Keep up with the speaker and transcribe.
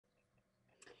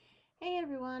Hey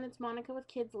everyone, it's Monica with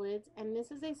KydzLydz, and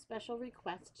this is a special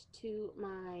request to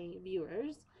my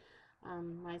viewers,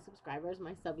 my subscribers,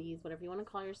 my subbies, whatever you want to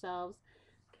call yourselves,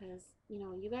 because,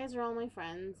 you guys are all my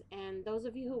friends, and those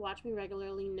of you who watch me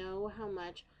regularly know how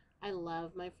much I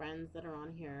love my friends that are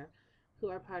on here who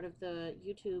are part of the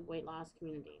YouTube weight loss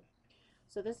community.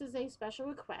 So this is a special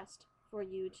request for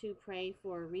you to pray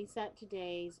for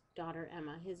Reset2Day's daughter,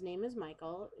 Emma. His name is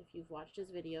Michael, if you've watched his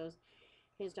videos.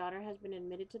 His daughter has been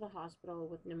admitted to the hospital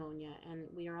with pneumonia, and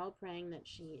we are all praying that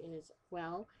she is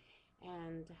well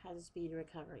and has a speedy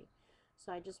recovery.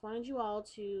 So I just wanted you all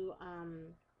to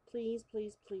please,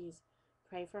 please, please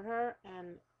pray for her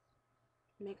and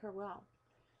make her well.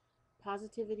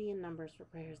 Positivity in numbers for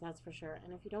prayers, that's for sure.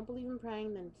 And if you don't believe in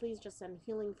praying, then please just send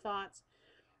healing thoughts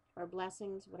or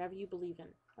blessings, whatever you believe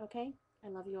in. Okay? I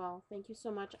love you all. Thank you so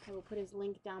much. I will put his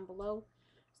link down below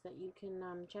so that you can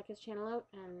check his channel out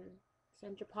and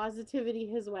send your positivity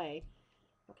his way.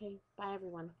 Okay? Bye,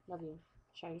 everyone. Love you.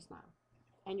 Share your smile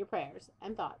and your prayers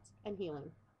and thoughts and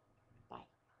healing.